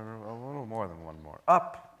 A little more than one more.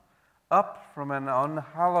 Up from an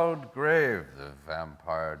unhallowed grave, the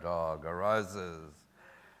vampire dog arises.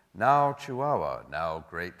 Now Chihuahua, now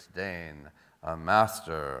Great Dane, a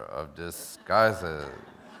master of disguises.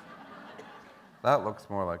 That looks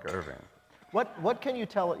more like Irving. What can you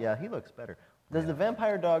tell? Yeah, he looks better. Does the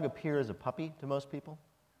vampire dog appear as a puppy to most people?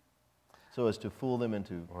 So as to fool them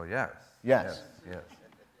into... Well, yes. Yes. Yes.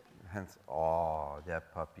 Hence, oh,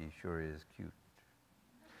 that puppy sure is cute.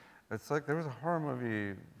 It's like there was a horror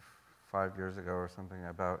movie 5 years ago or something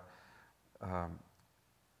about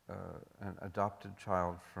an adopted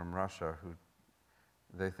child from Russia who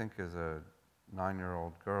they think is a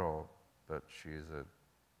 9-year-old girl, but she's a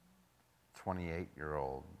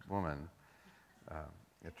 28-year-old woman,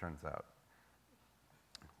 it turns out,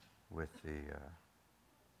 with the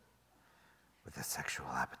sexual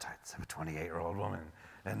appetites of a 28-year-old woman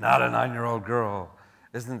and not a 9-year-old girl.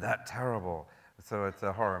 Isn't that terrible? So it's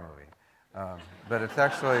a horror movie. But it's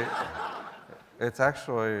actually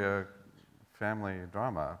a family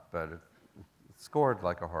drama, but it's scored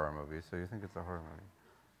like a horror movie, so you think it's a horror movie.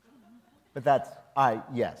 But that's,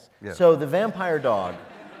 yes. Yes. So the vampire dog,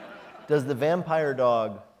 does the vampire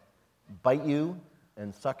dog bite you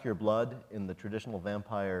and suck your blood in the traditional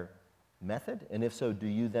vampire method? And if so, do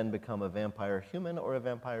you then become a vampire human or a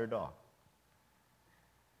vampire dog?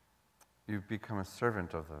 You become a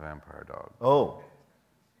servant of the vampire dog. Oh,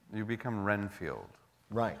 You become Renfield.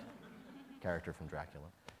 right. Character from Dracula.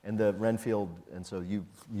 And the Renfield, and so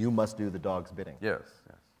you must do the dog's bidding. Yes,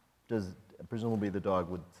 yes. Presumably the dog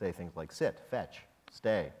would say things like sit, fetch,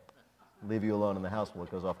 stay, leave you alone in the house while it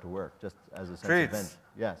goes off to work, just as a sense of Treats. vengeance.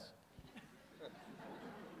 Yes.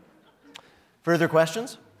 Further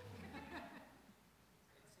questions?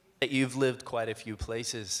 You've lived quite a few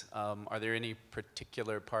places. Are there any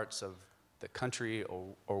particular parts of the country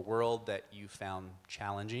or world that you found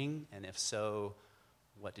challenging? And if so,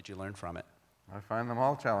 what did you learn from it? I find them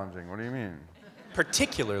all challenging. What do you mean?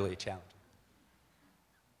 Particularly challenging.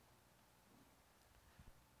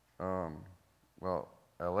 Well,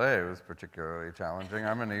 LA was particularly challenging.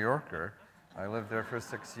 I'm a New Yorker. I lived there for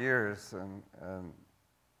 6 years, and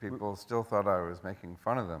people still thought I was making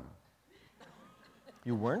fun of them.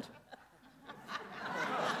 You weren't?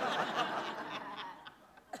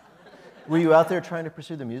 Were you out there trying to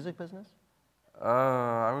pursue the music business?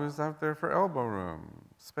 I was out there for elbow room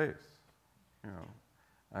space. You know,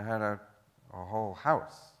 I had a whole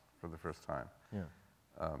house for the first time,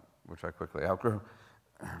 which I quickly outgrew.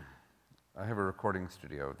 I have a recording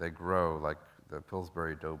studio. They grow like the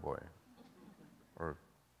Pillsbury Doughboy or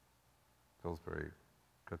Pillsbury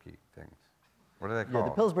cookie things. What are they called? Yeah,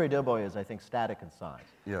 the Pillsbury Doughboy is, I think, static in size.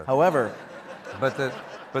 Yeah. However, But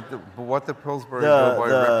what the Pillsbury Doughboy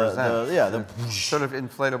represents, the sort of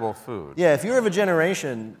inflatable food. yeah, if you're of a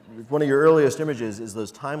generation, one of your earliest images is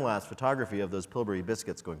those time-lapse photography of those Pillsbury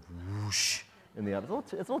biscuits going whoosh in the air.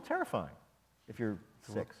 It's a little terrifying if you're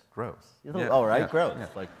 6. Gross. Oh, right, Yeah, gross. yeah.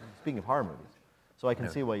 Like, speaking of horror movies. So I can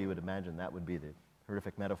Yeah. see why you would imagine that would be the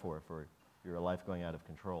horrific metaphor for your life going out of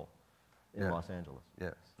control in Yeah. Los Angeles.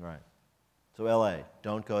 Yes. Right. So LA,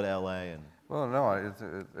 don't go to LA and... Well, no,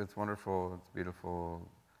 it's wonderful. It's beautiful.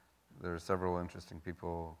 There are several interesting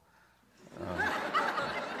people.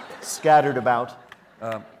 Scattered about.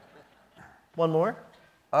 One more?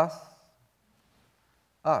 Us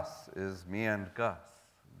is me and Gus,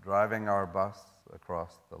 driving our bus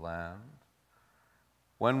across the land.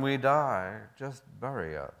 When we die, just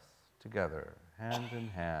bury us together, hand in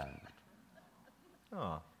hand.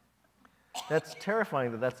 Oh. That's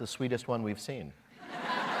terrifying that that's the sweetest one we've seen.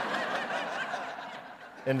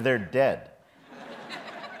 And they're dead.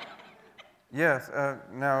 Yes,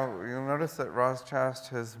 now you'll notice that Roz Chast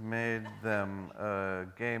has made them a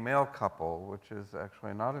gay male couple, which is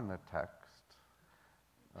actually not in the text.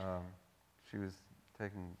 She was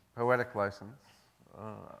taking poetic license.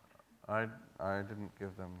 I didn't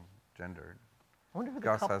give them gendered. I wonder who the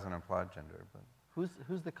Gus couple... has an implied gender, but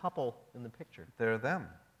Who's the couple in the picture? they're them,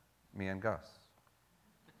 me and Gus,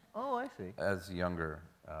 Oh, I see. as younger,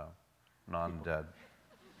 non-dead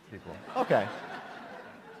people. Okay.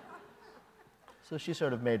 So she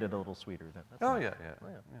sort of made it a little sweeter then. That's Oh, nice. yeah. Oh,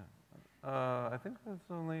 yeah. I think there's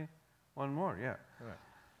only one more, yeah. All right.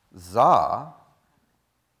 Za.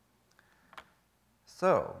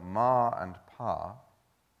 So, Ma and Pa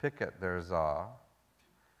pick at their za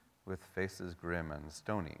with faces grim and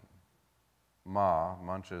stony. Ma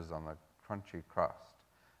munches on the crunchy crust,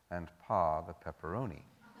 and Pa the pepperoni.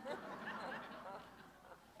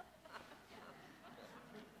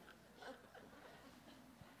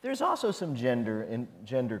 There's also some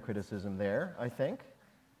gender criticism there, I think.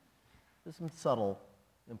 There's some subtle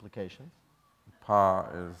implications. Pa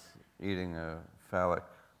is eating a phallic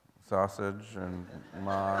sausage, and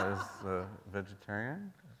Ma is a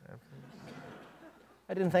vegetarian.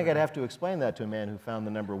 I didn't think I'd have to explain that to a man who found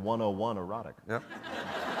the number 101 erotic. Yep.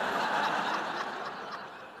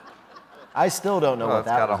 I still don't know what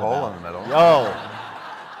that was It's got a hole about. in the middle. Oh.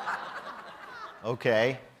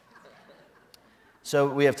 Okay. So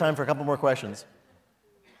we have time for a couple more questions.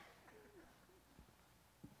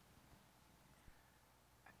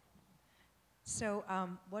 So,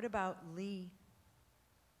 what about Lee?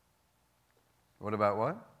 What about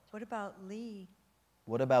what? What about Lee?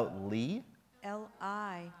 What about Lee?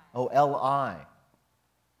 L-I. Oh, L-I.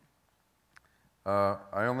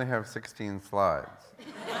 I only have 16 slides.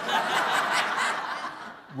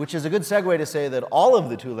 Which is a good segue to say that all of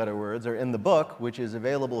the two-letter words are in the book, which is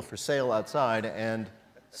available for sale outside, and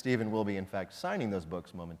Stephen will be, in fact, signing those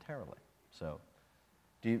books momentarily. So,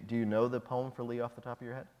 do you know the poem for Lee off the top of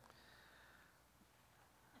your head?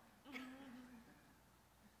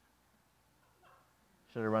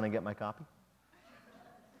 Should I run and get my copy?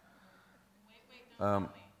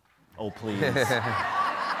 Oh, please.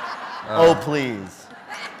 Oh, please.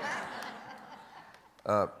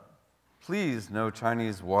 Please, no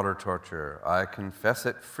Chinese water torture. I confess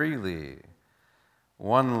it freely.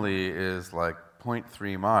 1 li is like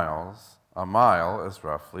 0.3 miles. A mile is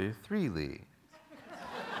roughly 3 li.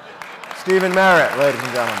 Stephin Merritt, ladies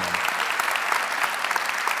and gentlemen.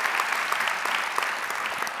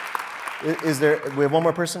 We have one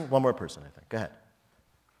more person? One more person, I think. Go ahead.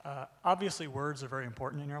 Obviously, words are very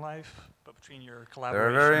important in your life, but between your They're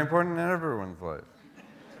collaboration... very important in everyone's life.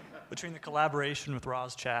 Between the collaboration with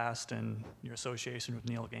Roz Chast and your association with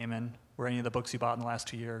Neil Gaiman, were any of the books you bought in the last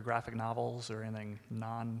 2 years graphic novels or anything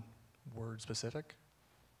non-word specific?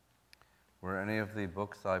 Were any of the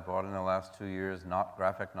books I bought in the last 2 years not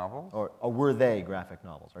graphic novels? Or were they graphic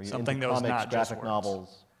novels? Are you Something into that was comics, not just graphic words.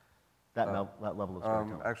 novels, that level of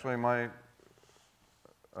storytelling? Actually,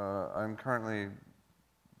 I'm currently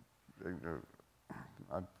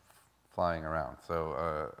I'm flying around, so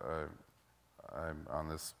I'm on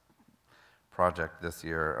this project this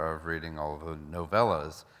year of reading all of the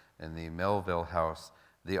novellas in the Melville House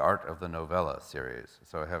The Art of the Novella series.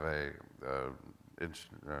 So I have a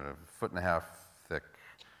 1.5 foot thick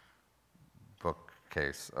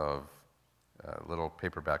bookcase of little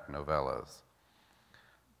paperback novellas,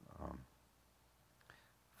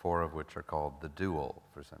 4 of which are called The Duel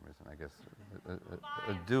for some reason. I guess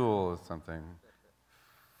a duel is something.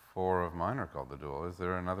 4 of mine are called The Duel. Is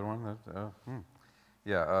there another one that?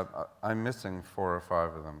 Yeah, I'm missing 4 or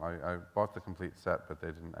 5 of them. I bought the complete set, but they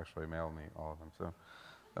didn't actually mail me all of them. So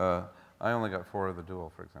I only got 4 of The Duel,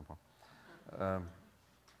 for example.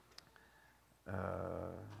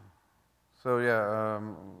 So yeah,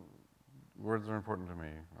 words are important to me.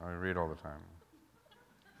 I read all the time.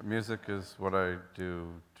 Music is what I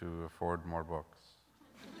do to afford more books.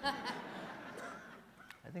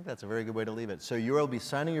 I think that's a very good way to leave it. So you'll be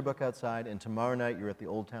signing your book outside, and tomorrow night you're at the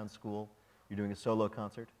Old Town School. You're doing a solo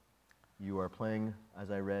concert. You are playing, as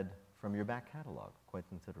I read, from your back catalog quite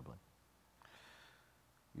considerably.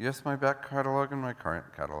 Yes, my back catalog and my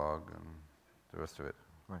current catalog and the rest of it.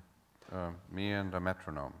 Right. Me and a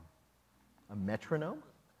metronome. A metronome?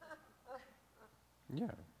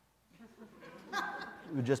 Yeah.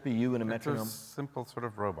 It would just be you and a metronome? It's a simple sort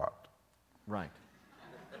of robot. Right.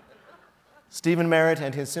 Stephin Merritt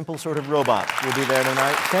and his simple sort of robot will be there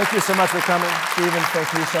tonight. Thank you so much for coming. Stephen,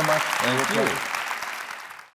 thank you so much. Thank you.